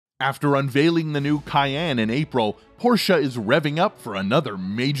After unveiling the new Cayenne in April, Porsche is revving up for another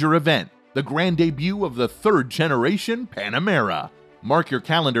major event, the grand debut of the third-generation Panamera. Mark your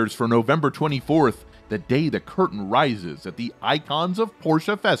calendars for November 24th, the day the curtain rises at the Icons of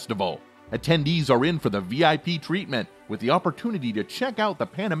Porsche Festival. Attendees are in for the VIP treatment, with the opportunity to check out the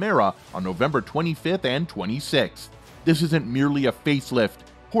Panamera on November 25th and 26th. This isn't merely a facelift.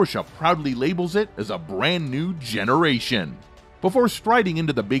 Porsche proudly labels it as a brand new generation. Before striding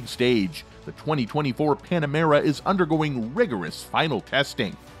into the big stage, the 2024 Panamera is undergoing rigorous final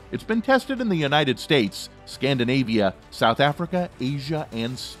testing. It's been tested in the United States, Scandinavia, South Africa, Asia,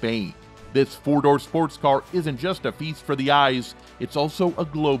 and Spain. This four-door sports car isn't just a feast for the eyes, it's also a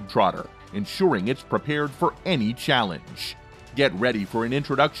globetrotter, ensuring it's prepared for any challenge. Get ready for an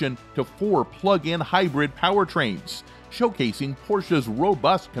introduction to 4 plug-in hybrid powertrains, showcasing Porsche's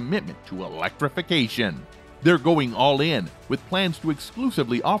robust commitment to electrification. They're going all in, with plans to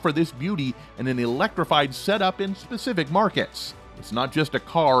exclusively offer this beauty in an electrified setup in specific markets. It's not just a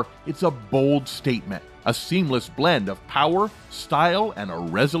car, it's a bold statement, a seamless blend of power, style, and a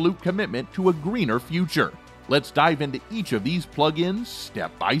resolute commitment to a greener future. Let's dive into each of these plug-ins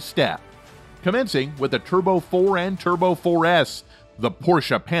step by step. Commencing with the Turbo 4 and Turbo 4S, the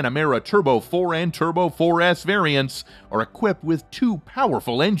Porsche Panamera Turbo 4 and Turbo 4S variants are equipped with 2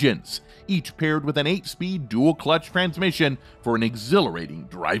 powerful engines, each paired with an 8-speed dual-clutch transmission for an exhilarating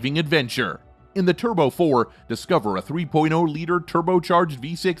driving adventure. In the Turbo 4, discover a 3.0-liter turbocharged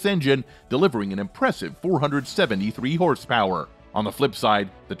V6 engine delivering an impressive 473 horsepower. On the flip side,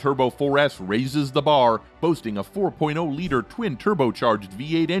 the Turbo 4S raises the bar, boasting a 4.0-liter twin turbocharged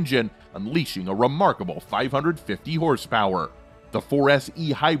V8 engine, unleashing a remarkable 550 horsepower. The 4S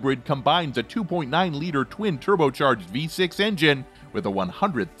e-Hybrid combines a 2.9-liter twin turbocharged V6 engine with a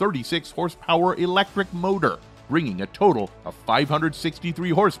 136 horsepower electric motor, bringing a total of 563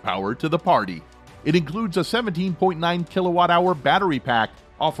 horsepower to the party. It includes a 17.9 kilowatt-hour battery pack,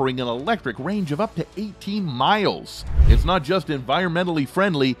 offering an electric range of up to 18 miles. It's not just environmentally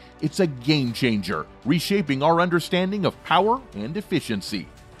friendly, it's a game changer, reshaping our understanding of power and efficiency.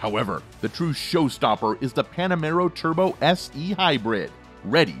 However, the true showstopper is the Panamera Turbo SE Hybrid,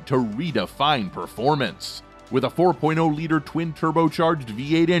 ready to redefine performance. With a 4.0-liter twin turbocharged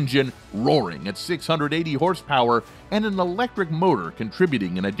V8 engine roaring at 680 horsepower and an electric motor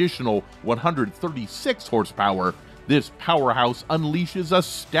contributing an additional 136 horsepower, this powerhouse unleashes a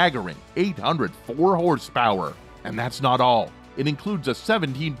staggering 804 horsepower. And that's not all. It includes a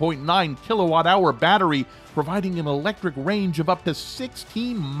 17.9 kilowatt-hour battery, providing an electric range of up to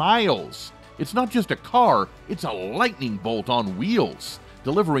 16 miles. It's not just a car, it's a lightning bolt on wheels,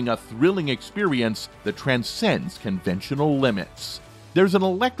 delivering a thrilling experience that transcends conventional limits. There's an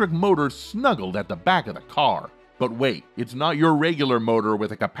electric motor snuggled at the back of the car. But wait, it's not your regular motor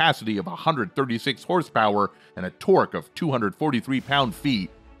with a capacity of 136 horsepower and a torque of 243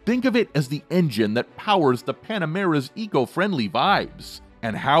 pound-feet. Think of it as the engine that powers the Panamera's eco-friendly vibes.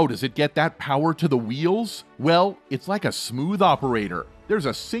 And how does it get that power to the wheels? Well, it's like a smooth operator. There's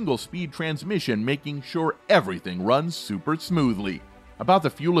a single-speed transmission making sure everything runs super smoothly. About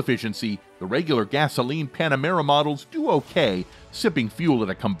the fuel efficiency, the regular gasoline Panamera models do okay, sipping fuel at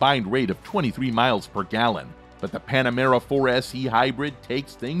a combined rate of 23 miles per gallon. But the Panamera 4S e-Hybrid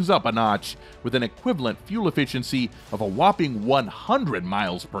takes things up a notch, with an equivalent fuel efficiency of a whopping 100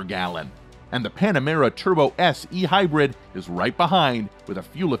 miles per gallon. And the Panamera Turbo S e-Hybrid is right behind, with a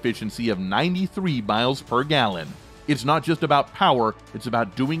fuel efficiency of 93 miles per gallon. It's not just about power, it's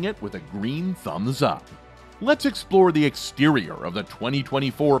about doing it with a green thumbs up. Let's explore the exterior of the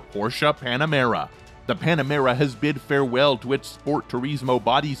 2024 Porsche Panamera. The Panamera has bid farewell to its Sport Turismo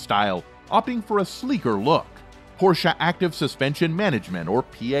body style, opting for a sleeker look. Porsche Active Suspension Management, or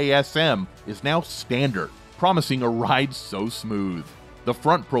PASM, is now standard, promising a ride so smooth. The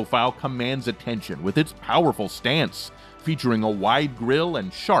front profile commands attention with its powerful stance, featuring a wide grille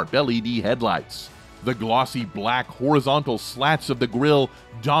and sharp LED headlights. The glossy black horizontal slats of the grille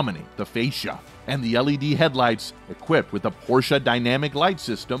dominate the fascia, and the LED headlights, equipped with the Porsche Dynamic Light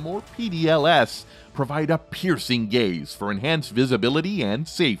System, or PDLS, provide a piercing gaze for enhanced visibility and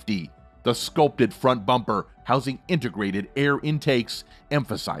safety. The sculpted front bumper, housing integrated air intakes,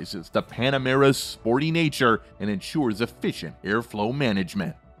 emphasizes the Panamera's sporty nature and ensures efficient airflow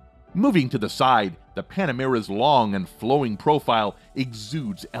management. Moving to the side, the Panamera's long and flowing profile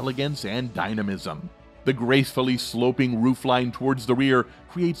exudes elegance and dynamism. The gracefully sloping roofline towards the rear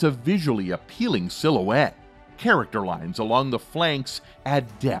creates a visually appealing silhouette. Character lines along the flanks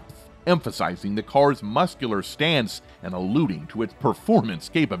add depth, emphasizing the car's muscular stance and alluding to its performance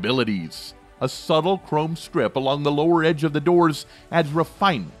capabilities. A subtle chrome strip along the lower edge of the doors adds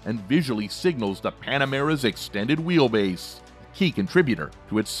refinement and visually signals the Panamera's extended wheelbase, a key contributor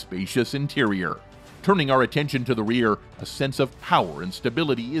to its spacious interior. Turning our attention to the rear, a sense of power and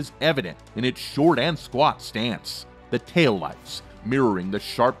stability is evident in its short and squat stance. The taillights, mirroring the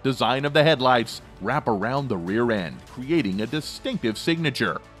sharp design of the headlights, wrap around the rear end, creating a distinctive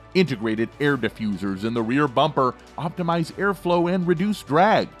signature. Integrated air diffusers in the rear bumper optimize airflow and reduce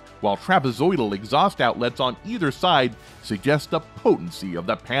drag, while trapezoidal exhaust outlets on either side suggest the potency of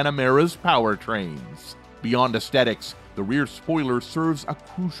the Panamera's powertrains. Beyond aesthetics, the rear spoiler serves a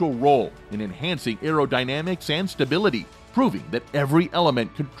crucial role in enhancing aerodynamics and stability, proving that every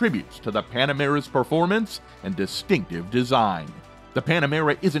element contributes to the Panamera's performance and distinctive design. The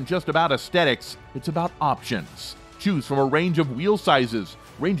Panamera isn't just about aesthetics, it's about options. Choose from a range of wheel sizes,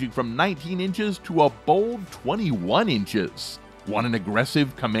 ranging from 19 inches to a bold 21 inches. Want an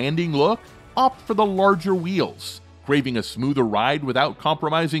aggressive, commanding look? Opt for the larger wheels. Craving a smoother ride without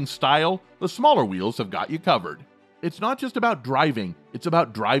compromising style? The smaller wheels have got you covered. It's not just about driving, it's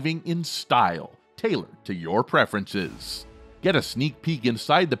about driving in style, tailored to your preferences. Get a sneak peek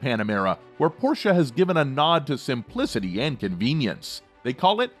inside the Panamera, where Porsche has given a nod to simplicity and convenience. They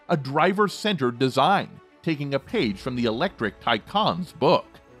call it a driver-centered design, taking a page from the electric Taycan's book.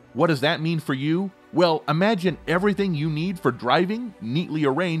 What does that mean for you? Well, imagine everything you need for driving neatly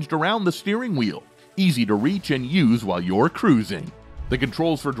arranged around the steering wheel, easy to reach and use while you're cruising. The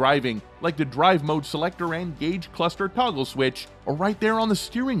controls for driving, like the drive mode selector and gauge cluster toggle switch, are right there on the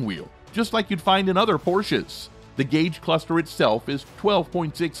steering wheel, just like you'd find in other Porsches. The gauge cluster itself is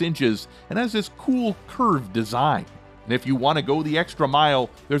 12.6 inches and has this cool curved design. And if you want to go the extra mile,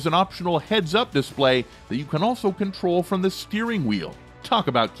 there's an optional heads-up display that you can also control from the steering wheel. Talk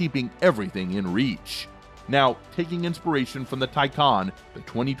about keeping everything in reach. Now, taking inspiration from the Taycan, the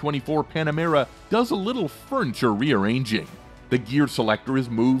 2024 Panamera does a little furniture rearranging. The gear selector is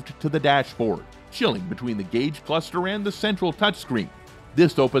moved to the dashboard, chilling between the gauge cluster and the central touchscreen.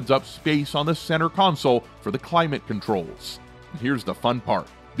 This opens up space on the center console for the climate controls. And here's the fun part.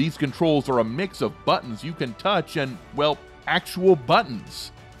 These controls are a mix of buttons you can touch and, well, actual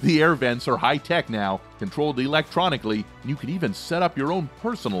buttons. The air vents are high-tech now, controlled electronically, and you can even set up your own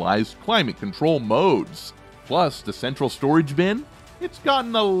personalized climate control modes. Plus, the central storage bin? It's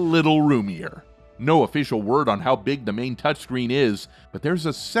gotten a little roomier. No official word on how big the main touchscreen is, but there's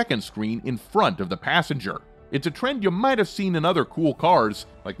a second screen in front of the passenger. It's a trend you might have seen in other cool cars,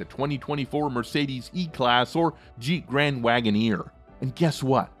 like the 2024 Mercedes E-Class or Jeep Grand Wagoneer. And guess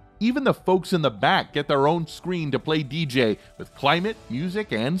what? Even the folks in the back get their own screen to play DJ with climate,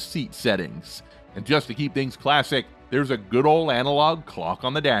 music, and seat settings. And just to keep things classic, there's a good old analog clock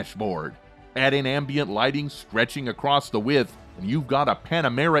on the dashboard. Add in ambient lighting stretching across the width, and you've got a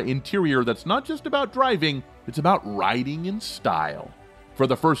Panamera interior that's not just about driving, it's about riding in style. For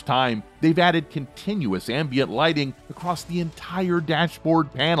the first time, they've added continuous ambient lighting across the entire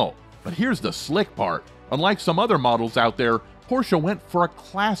dashboard panel. But here's the slick part. Unlike some other models out there, Porsche went for a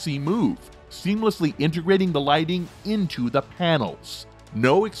classy move, seamlessly integrating the lighting into the panels.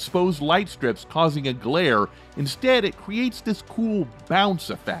 No exposed light strips causing a glare. Instead, it creates this cool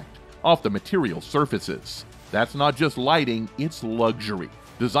bounce effect off the material surfaces. That's not just lighting, it's luxury,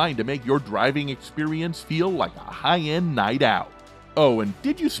 designed to make your driving experience feel like a high-end night out. Oh, and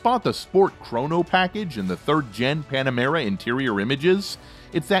did you spot the Sport Chrono package in the 3rd Gen Panamera interior images?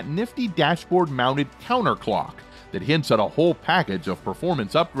 It's that nifty dashboard-mounted counterclock that hints at a whole package of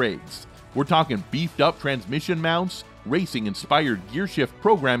performance upgrades. We're talking beefed-up transmission mounts, racing-inspired gearshift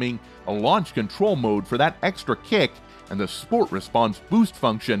programming, a launch control mode for that extra kick, and the Sport Response boost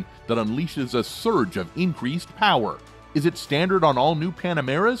function that unleashes a surge of increased power. Is it standard on all new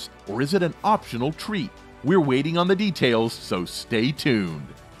Panameras, or is it an optional treat? We're waiting on the details, so stay tuned.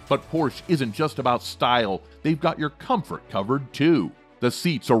 But Porsche isn't just about style, they've got your comfort covered too. The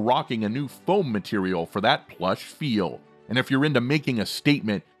seats are rocking a new foam material for that plush feel. And if you're into making a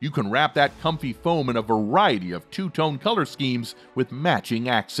statement, you can wrap that comfy foam in a variety of two-tone color schemes with matching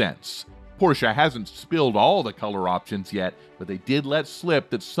accents. Porsche hasn't spilled all the color options yet, but they did let slip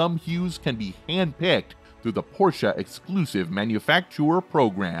that some hues can be hand-picked through the Porsche exclusive manufacturer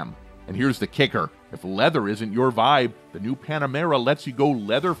program. And here's the kicker. If leather isn't your vibe, the new Panamera lets you go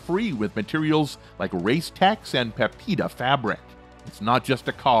leather-free with materials like Race Tex and Pepita fabric. It's not just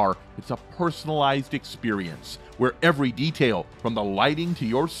a car, it's a personalized experience, where every detail, from the lighting to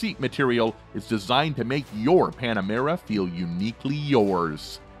your seat material, is designed to make your Panamera feel uniquely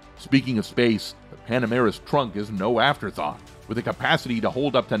yours. Speaking of space, the Panamera's trunk is no afterthought. With a capacity to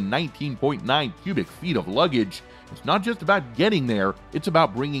hold up to 19.9 cubic feet of luggage, It's not just about getting there, it's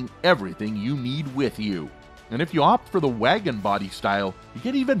about bringing everything you need with you. And if you opt for the wagon body style, you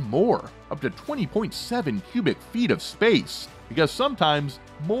get even more, up to 20.7 cubic feet of space, because sometimes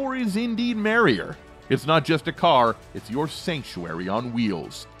more is indeed merrier. It's not just a car, it's your sanctuary on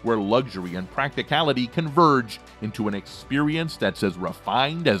wheels, where luxury and practicality converge into an experience that's as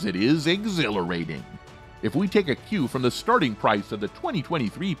refined as it is exhilarating. If we take a cue from the starting price of the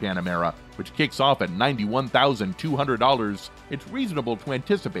 2023 Panamera, which kicks off at $91,200, it's reasonable to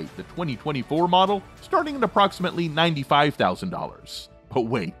anticipate the 2024 model starting at approximately $95,000. But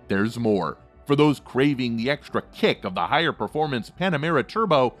wait, there's more. For those craving the extra kick of the higher performance Panamera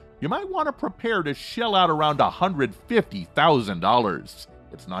Turbo, you might want to prepare to shell out around $150,000.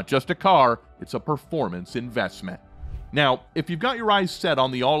 It's not just a car, it's a performance investment. Now, if you've got your eyes set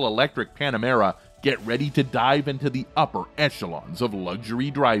on the all-electric Panamera, get ready to dive into the upper echelons of luxury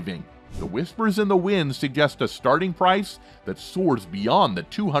driving. The whispers in the wind suggest a starting price that soars beyond the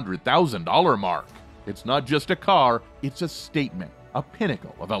 $200,000 mark. It's not just a car, it's a statement, a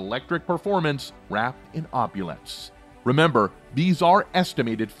pinnacle of electric performance wrapped in opulence. Remember, these are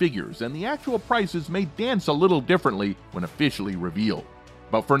estimated figures, and the actual prices may dance a little differently when officially revealed.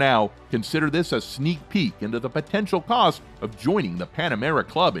 But for now, consider this a sneak peek into the potential cost of joining the Panamera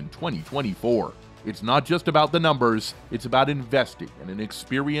Club in 2024. It's not just about the numbers, it's about investing in an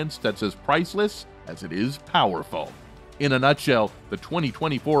experience that's as priceless as it is powerful. In a nutshell, the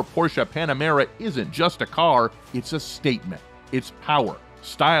 2024 Porsche Panamera isn't just a car, it's a statement. It's power,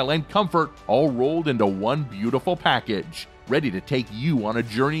 style, and comfort all rolled into one beautiful package, ready to take you on a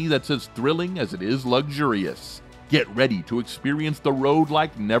journey that's as thrilling as it is luxurious. Get ready to experience the road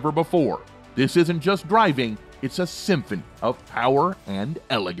like never before. This isn't just driving, it's a symphony of power and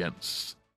elegance.